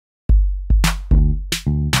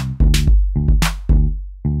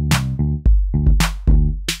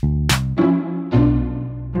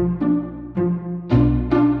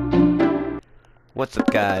What's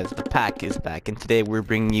up, guys? The PAC is back, and today we're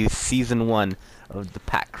bringing you Season 1 of the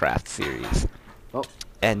PAC Craft series. Oh.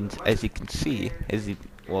 And as you can see,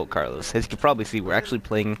 well, Carlos, as you can probably see, we're actually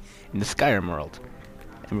playing in the Skyrim world.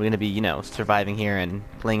 And we're gonna be, surviving here and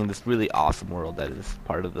playing in this really awesome world that is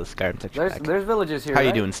part of the Skyrim texture pack. There's villagers here, How right?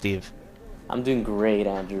 you doing, Steve? I'm doing great,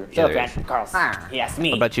 Andrew. Yeah, Shut up, Andrew. Carlos. He asked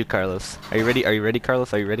me. What about you, Carlos? Are you ready? Are you ready,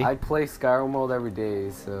 Carlos? Are you ready? I play Skyrim world every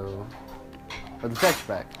day, so... the texture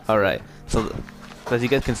pack. Alright, so as you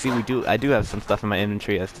guys can see, I do have some stuff in my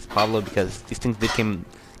inventory as does Pablo, because these things did come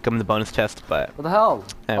in the bonus chest, but... What the hell?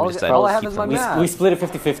 All I have is my map. We split it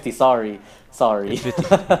 50-50, sorry. It's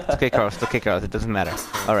okay, Carlos, it's okay, Carlos, it doesn't matter.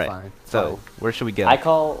 Alright, so, where should we go? I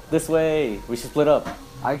call this way. We should split up.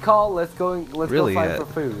 I call, let's go fight for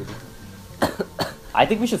food. I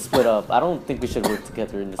think we should split up. I don't think we should work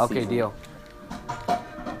together in this season. Okay, deal.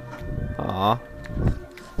 Aww.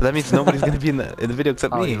 But that means nobody's gonna be in the video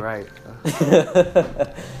except me. Oh, you're right.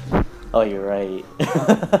 Oh, you're right.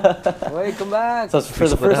 Wait, come back. So for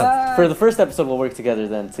the first episode, we'll work together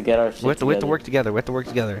then to get our shit together. We have to work together. We have to work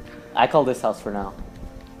together. I call this house for now.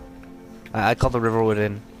 I call the Riverwood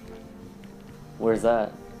Inn. Where's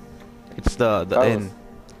that? It's the Carlos, inn.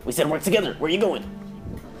 we said work together. Where are you going?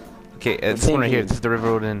 Okay, this one right here. This is the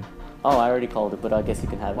Riverwood Inn. Oh, I already called it, but I guess you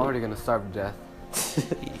can have I'm already gonna starve to death.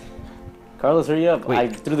 Carlos, hurry up! Wait. I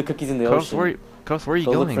threw the cookies in the ocean. Carlos, where are you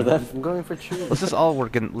Go going? look for them. I'm going for trees. Let's just all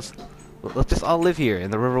work in. Let's just all live here in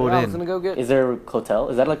the Riverwood I Inn. was gonna go get... Is there a hotel?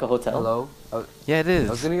 Is that like a hotel? Hello? Yeah, it is.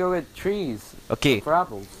 I was gonna go get trees. Okay. For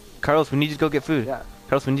apples. Carlos, we need you to go get food. Yeah.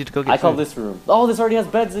 Carlos, we need you to go get food. I call this room. Oh, this already has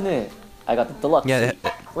beds in it. I got the deluxe. Yeah.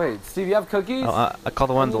 Wait, Steve, you have cookies? I call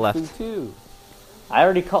the one on the left. Food too. I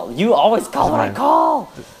already called. You always call what I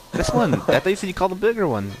call. This one. I thought you said you called the bigger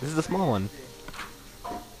one. This is the small one.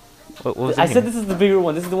 What was I said this is the bigger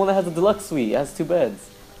one. This is the one that has the deluxe suite. It has 2 beds.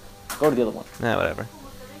 Go to the other one. Nah, whatever.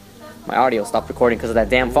 My audio stopped recording because of that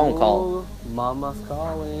damn phone call. Ooh, Mama's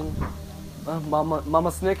calling.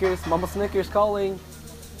 Mama Snickers calling.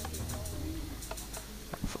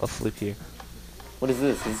 I'll sleep here. What is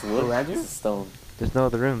this? Is this wood? Oh, This is stone. There's no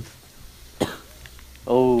other rooms.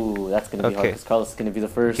 Oh, that's gonna be hard because Carlos is gonna be the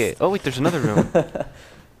first. Okay. Oh wait, there's another room.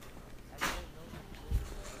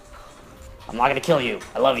 I'm not gonna kill you.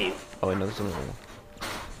 I love you. Oh wait, no, there's another room.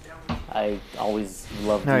 I always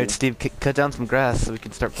loved you. All right, Steve, cut down some grass so we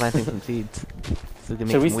can start planting some seeds. So we can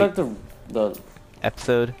make Should we some start the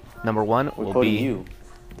episode number 1 will be you?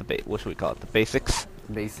 what should we call it? The basics.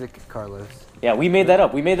 Basic Carlos. Yeah, we made that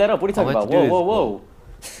up. We made that up. What are you talking about? Whoa.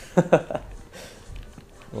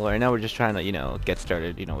 Well, right now we're just trying to, get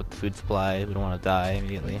started, with the food supply. We don't want to die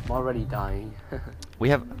immediately. I'm already dying. We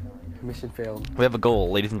have Mission failed. a goal,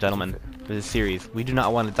 ladies and gentlemen, for this series. We do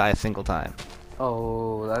not want to die a single time.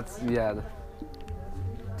 Oh, yeah.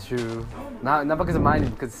 True. Not because of mine,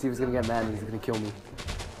 because Steve's gonna get mad and he's gonna kill me.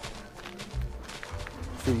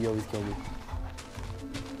 Steve, you always kill me.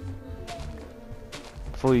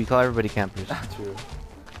 Before you call everybody campers. True.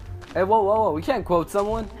 Hey, whoa. We can't quote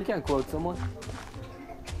someone.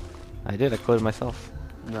 I did. I quoted myself.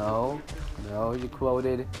 No, you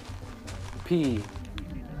quoted P.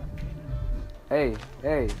 Hey,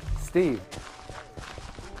 Steve.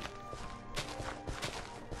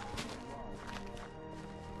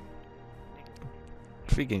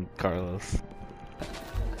 Freaking Carlos.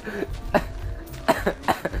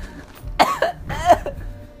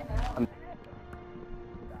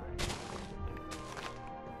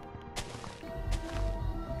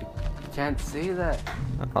 Can't say that.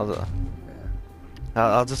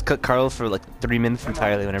 I'll just cut Carlos for like 3 minutes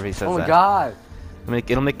entirely whenever he says that. Oh my god.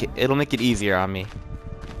 It'll make it easier on me.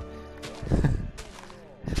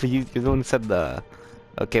 So you're the one who said the.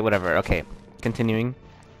 Okay, whatever. Okay, continuing.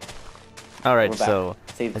 All right, so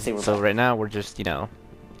right now we're just gonna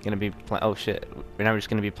be oh shit. Right now we're just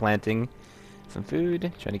gonna be planting some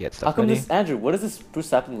food, trying to get stuff. How come ready. Andrew? What does this spruce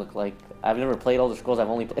sapling look like? I've never played Elder Scrolls.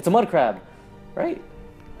 It's a mud crab, right?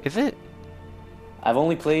 Is it? I've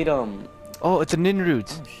only played Oh, it's a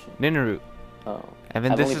Ninroot. Oh, shit. Ninroot. Oh. And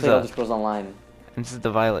then I've only played Elder Scrolls Online. And this is the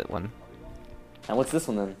violet one. And what's this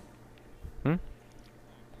one then?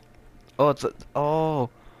 Oh, it's a, oh,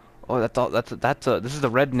 that's all. This is the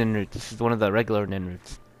red Ninroot. This is one of the regular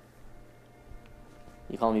Ninroots.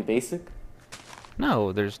 You calling me basic?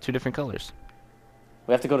 No, there's 2 different colors.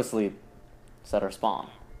 We have to go to sleep. Set our spawn.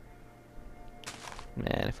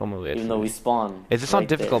 Man, if only we had Even though we spawn. Is this on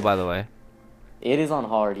difficult, by the way? It is on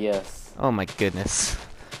hard, yes. Oh my goodness.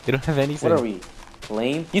 We don't have anything. What are we?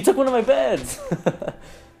 Lame? You took one of my beds!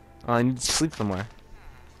 Oh, I need to sleep somewhere.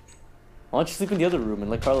 Why don't you sleep in the other room and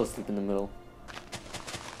let Carlos sleep in the middle?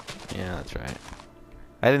 Yeah, that's right.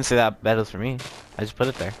 I didn't say that was for me. I just put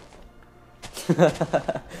it there.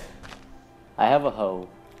 I have a hoe.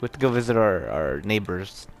 We have to go visit our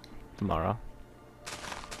neighbors tomorrow.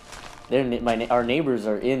 Our neighbors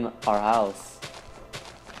are in our house.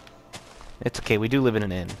 It's okay, we do live in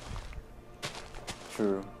an inn.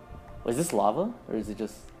 True. Was this lava? Or is it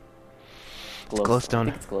just glowstone? Glowstone. I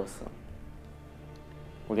think it's glowstone.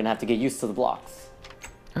 We're gonna have to get used to the blocks.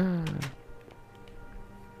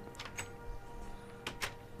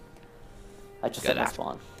 I just set my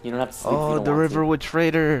spawn. You don't have to sleep if you don't the want to. Riverwood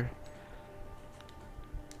Trader!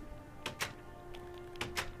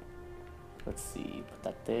 Let's see, put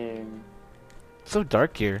that there. It's so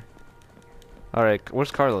dark here. Alright,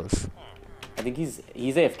 where's Carlos? I think he's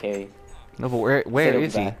AFK. No, but where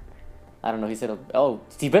is he? I don't know, he said, oh,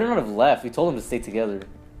 he better not have left. We told him to stay together.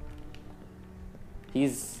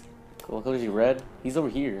 He's, what color is he, red? He's over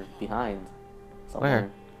here, behind.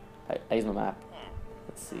 Somewhere. Where? I use my map.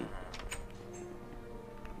 Let's see.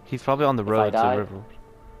 He's probably on the road to the river.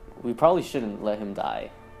 We probably shouldn't let him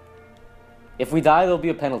die. If we die, there'll be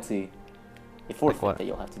a penalty. A forfeit that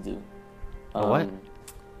you'll have to do. What?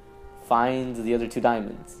 Find the other 2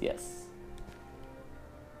 diamonds, yes.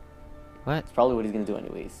 What? That's probably what he's gonna do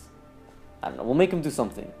anyways. I don't know, we'll make him do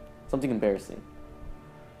something. Something embarrassing.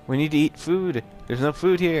 We need to eat food. There's no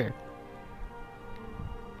food here.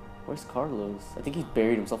 Where's Carlos? I think he's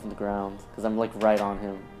buried himself in the ground, because I'm like right on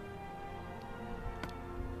him.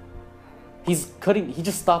 He's cutting, he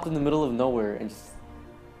just stopped in the middle of nowhere and just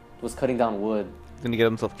was cutting down wood. He's gonna get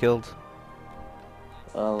himself killed.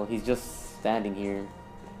 Well, he's just standing here.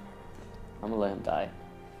 I'm gonna let him die.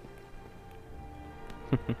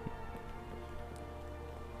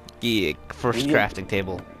 Yeah, first crafting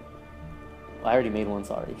table. I already made one,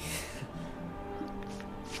 sorry.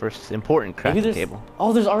 First important crafting table.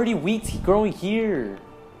 Oh, there's already wheat growing here.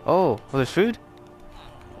 Oh, there's food?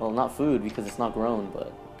 Well, not food because it's not grown,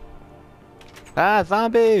 but... Ah,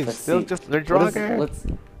 zombies! They're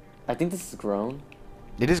Draugr. I think this is grown.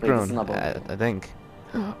 It is grown, I think.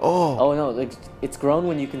 Oh! Oh no, like, it's grown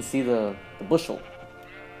when you can see the bushel.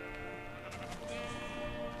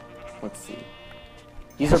 Let's see.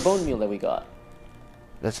 Use our bone meal that we got.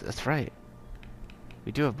 That's right.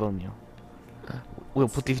 We do have bone meal. We'll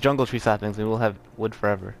put these jungle tree saplings and we'll have wood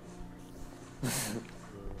forever.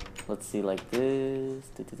 Let's see, like this.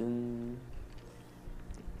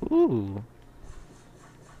 Ooh.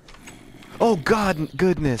 Oh God,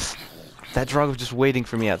 goodness! That Draugr was just waiting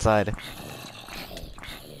for me outside.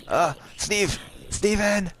 Steven!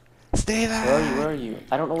 Steven! Where are you?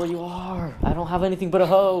 I don't know where you are. I don't have anything but a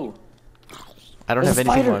hoe. I don't have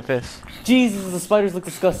anything but a fish. Jesus, the spiders look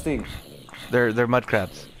disgusting. They're mud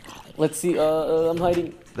crabs. Let's see, I'm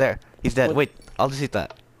hiding. There, he's dead. Wait, I'll just eat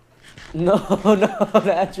that. No,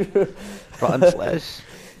 Andrew. Rotten flesh.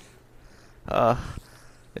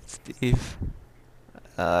 It's Steve.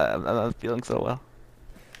 I'm not feeling so well.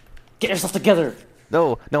 Get yourself together.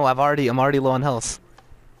 No, I'm already low on health.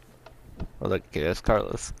 Oh look, okay, there's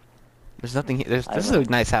Carlos. There's nothing here. This is a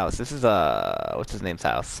nice house. This is what's his name's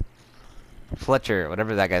house? Fletcher,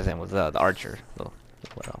 whatever that guy's name was, the archer. So,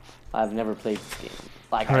 what else? I've never played this game.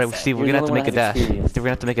 Like all right, Steve, we're gonna have to make a dash. Steve, we're gonna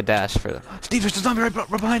have to make a dash for the... Steve, there's a zombie right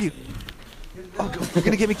behind you. Oh, you're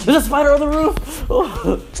gonna get me killed. There's a spider on the roof.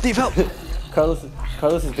 Oh. Steve, help! Carlos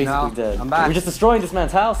is basically dead. I'm back. We're just destroying this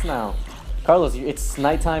man's house now. Carlos, it's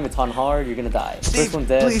nighttime. It's on hard. You're gonna die. Steve, first one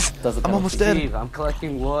dead. Please, I'm almost dead. Steve, I'm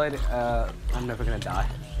collecting wood. I'm never gonna die.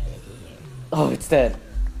 Oh, it's dead.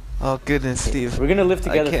 Oh goodness, Steve. We're gonna live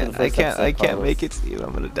together for the first episode, I can't make it, Steve.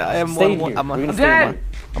 I'm gonna die. I'm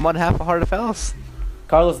on half a heart of health.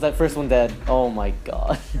 Carlos, that first one dead. Oh my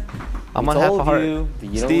God. I'm on half a heart.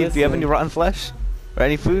 Steve, do you have any rotten flesh? Or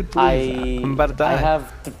any food, please? I'm about to die. I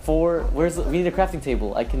have 4. We need a crafting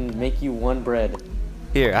table. I can make you 1 bread.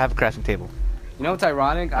 Here, I have a crafting table. You know what's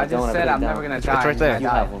ironic? I just said I'm never gonna die. It's right there. You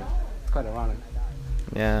have one. It's quite ironic.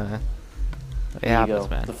 Yeah. It There happens,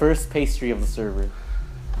 man. The first pastry of the server.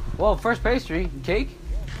 Well, first pastry, cake,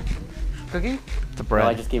 cookie. The bread. No,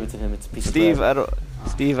 I just gave it to him. It's a piece of bread.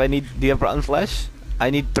 Steve, do you have rotten flesh? I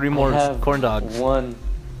need 3 more corn dogs. 1.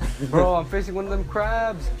 Bro, I'm facing one of them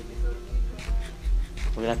crabs.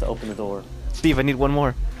 We're gonna have to open the door. Steve, I need 1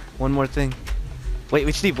 more. 1 more thing.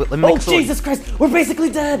 Wait, Steve, let me make a sword. Oh, Jesus Christ! We're basically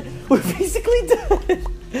dead! We're basically dead!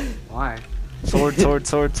 Why? Sword.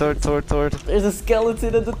 There's a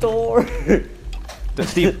skeleton at the door!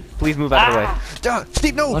 Steve, please move out of the way.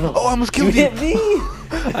 Steve, no! Oh, I almost killed you! You hit me!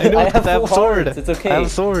 I know, I have a sword. It's okay. I have a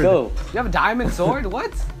sword. Go. You have a diamond sword?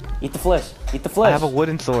 What? Eat the flesh. Eat the flesh. I have a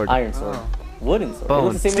wooden sword. Iron sword. Oh. Wooden sword. Bone. It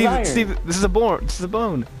looks the same as iron. Steve, this is a bone. This is a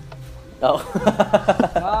bone.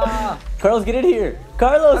 Oh. Carlos, get in here.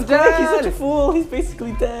 Carlos, I'm quick, he's dead. such a fool. He's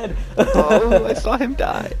basically dead. Oh, I saw him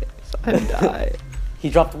die. I saw him die. He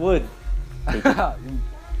dropped wood.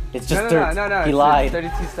 It's just dirt. No. He It's lied.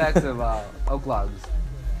 32 stacks of oak logs.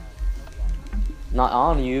 Not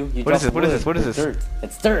on you. You What is dropped this? wood. What is this? Dirt.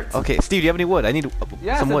 It's dirt. Okay, Steve, do you have any wood? I need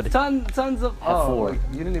Yes, some wood. tons of. Have 4.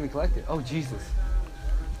 You didn't even collect it. Oh Jesus.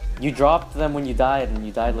 You dropped them when you died, and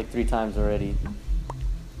you died like 3 times already.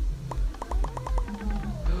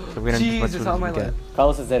 So we're gonna Jesus, how am I alive?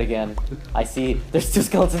 Carlos is dead again. I see. There's 2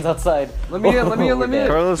 skeletons outside. Let me in. Let me in. Let me in.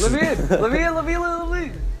 Carlos. Let me in. Let me in. Let me in. Let me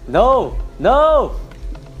in. No! No!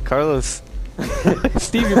 Carlos.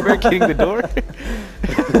 Steve, you're barricading the door.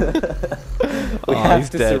 We Oh, have he's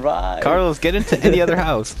to dead. survive. Carlos, get into any other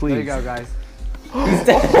house, please. There you go, guys. He's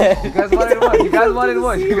dead. You guys wanted what? You guys wanted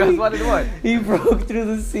what? You guys wanted what? He broke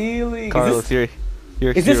through the ceiling. Carlos, you're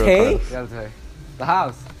a Is this hero, hay? Carlos. Yeah, that's right. The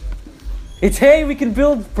house. It's hay. We can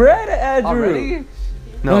build bread, Andrew. Already?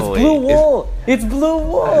 No, it's blue wool. It's blue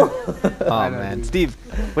wool. Oh man, Steve.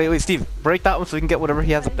 Wait, Steve. Break that one so we can get whatever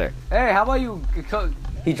he has up there. Hey, how about you cook?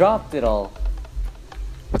 He dropped it all.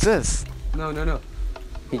 What's this? No.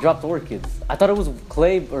 He dropped orchids. I thought it was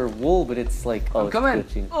clay or wool, but it's like, oh, it's Come in.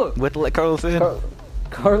 glitching. Oh, We have to let Carlos in.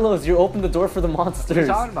 Carlos, you opened the door for the what are you monsters.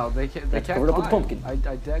 talking about? They can't Let's cover it up with climb. pumpkin. I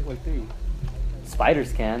dug like 3.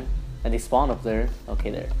 Spiders can, and they spawn up there. Okay,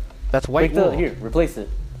 there. That's white Break wool. the here. Replace it.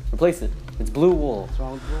 Replace it. It's blue wool. What's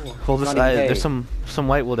wrong with the wool? Hold this It's not even hay. There's some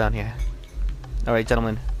white wool down here. All right,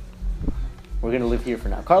 gentlemen. We're gonna live here for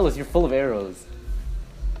now. Carlos, you're full of arrows.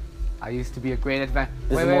 I used to be a great adventurer.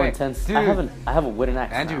 This is more intense. Dude. I have a wooden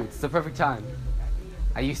axe. Andrew, now. it's the perfect time.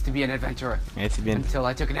 I used to be an adventurer It's been. until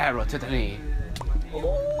I took an arrow to the knee.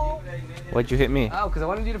 Why'd you hit me? Oh, because I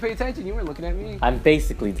wanted you to pay attention. You weren't looking at me. I'm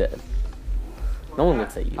basically dead. No one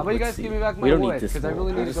looks at you. How about you Let's guys see. give me back We my don't wood? need this Because I wool.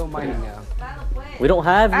 really need to We'll go just put mining it- now. We don't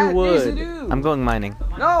have your Yes, you wood. do. I'm going mining.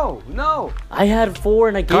 No. I had 4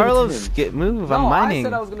 and I gave Carlos, it get move. No, I'm mining. I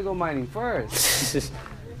said I was gonna go mining first. to him.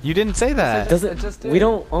 You didn't say that. Doesn't just did. we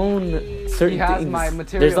don't own certain He has things. my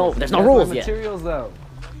materials. There's He no has rules my yet. materials though.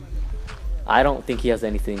 I don't think he has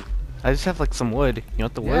anything. I just have like some wood. You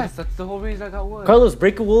want the wood? Yes, that's the whole reason I got wood. Carlos,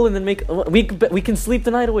 break a wool and then make. We can sleep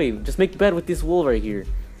the night away. Just make the bed with this wool right here.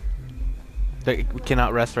 We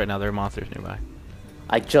cannot rest right now. There are monsters nearby.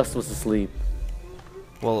 I just was asleep.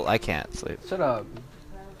 Well, I can't sleep. Shut up.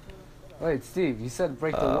 Wait, Steve, you said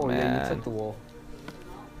break the Oh, wool, and then you man. took the wool.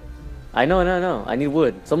 I know. I need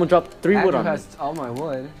wood. Someone dropped 3 wood Andrew on me. has all my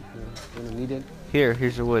wood. You're gonna need it.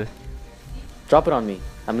 Here's your wood. Drop it on me.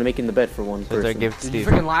 I'm gonna make in the bed for one So there, person. give it to Did you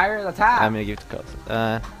Steve. freaking liar? That's half. I'm gonna give it to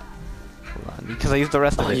Carlos. Hold on, because I used the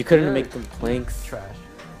rest of Oh, it. you couldn't make them planks. Trash.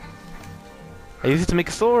 I used it to make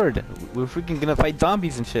a sword. We're freaking gonna fight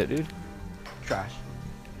zombies and shit, dude. Trash.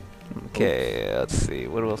 Okay, let's see.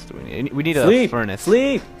 What else do we need? We need Sleep. a furnace.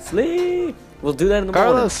 Sleep. We'll do that in the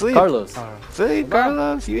morning. Carlos, sleep. Carlos. Sleep,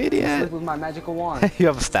 Carlos, you Sleep idiot. with my magical wand. You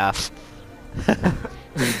have a staff.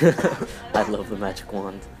 I love the magic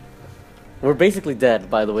wand. We're basically dead,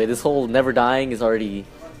 by the way. This whole never dying is already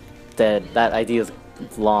dead. That idea is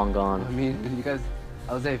long I gone. mean, you guys,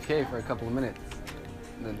 I was AFK for a couple of minutes.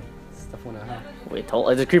 And then stuff went out. Wait,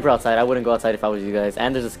 there's a creeper outside. I wouldn't go outside if I was you guys.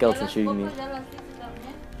 And there's a skeleton shooting me.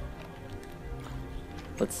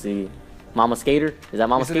 Let's see. Mama Skater? Is that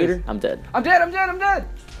Mama Yes, it Skater? is. I'm dead. I'm dead!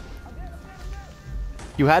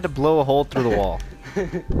 You had to blow a hole through the wall.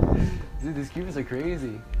 Dude, these creepers are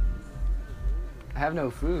crazy. I have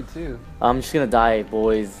no food, too. I'm just gonna die,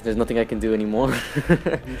 boys. There's nothing I can do anymore.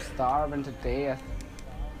 I'm starving to death.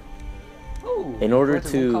 Ooh, In order right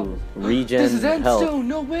there, one to cobblestone. regen This is health, endstone,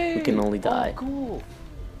 no way! we can only die. Oh, cool.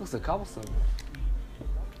 Looks like cobblestone.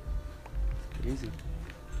 Crazy.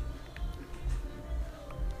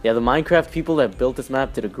 Yeah, the Minecraft people that built this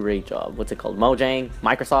map did a great job. What's it called? Mojang?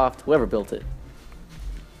 Microsoft? Whoever built it.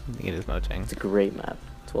 I think it is Mojang. It's a great map.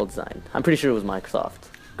 It's well designed. I'm pretty sure it was Microsoft.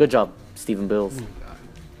 Good job, Stephen Bills. Oh my god.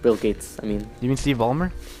 Bill Gates, I mean. You mean Steve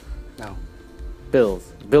Ballmer? No.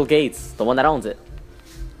 Bills. Bill Gates, the one that owns it.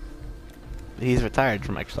 He's retired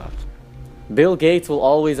from Microsoft. Bill Gates will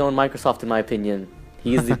always own Microsoft in my opinion.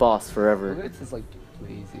 He is the boss forever. It's just like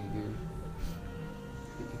lazy, dude.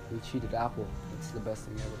 We cheated Apple. It's the best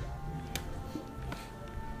thing ever.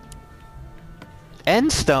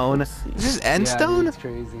 Endstone? This is Yeah, Endstone? dude, it's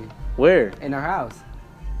crazy. Where? In our house.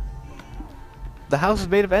 The house is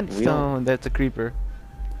made of don't- Endstone. That's a creeper.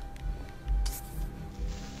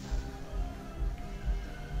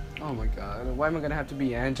 Oh my god. Why am I gonna have to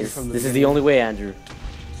be Andrew from the This is the only way, Andrew.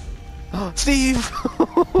 Steve!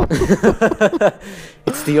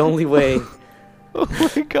 It's the only way.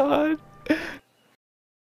 Oh my god.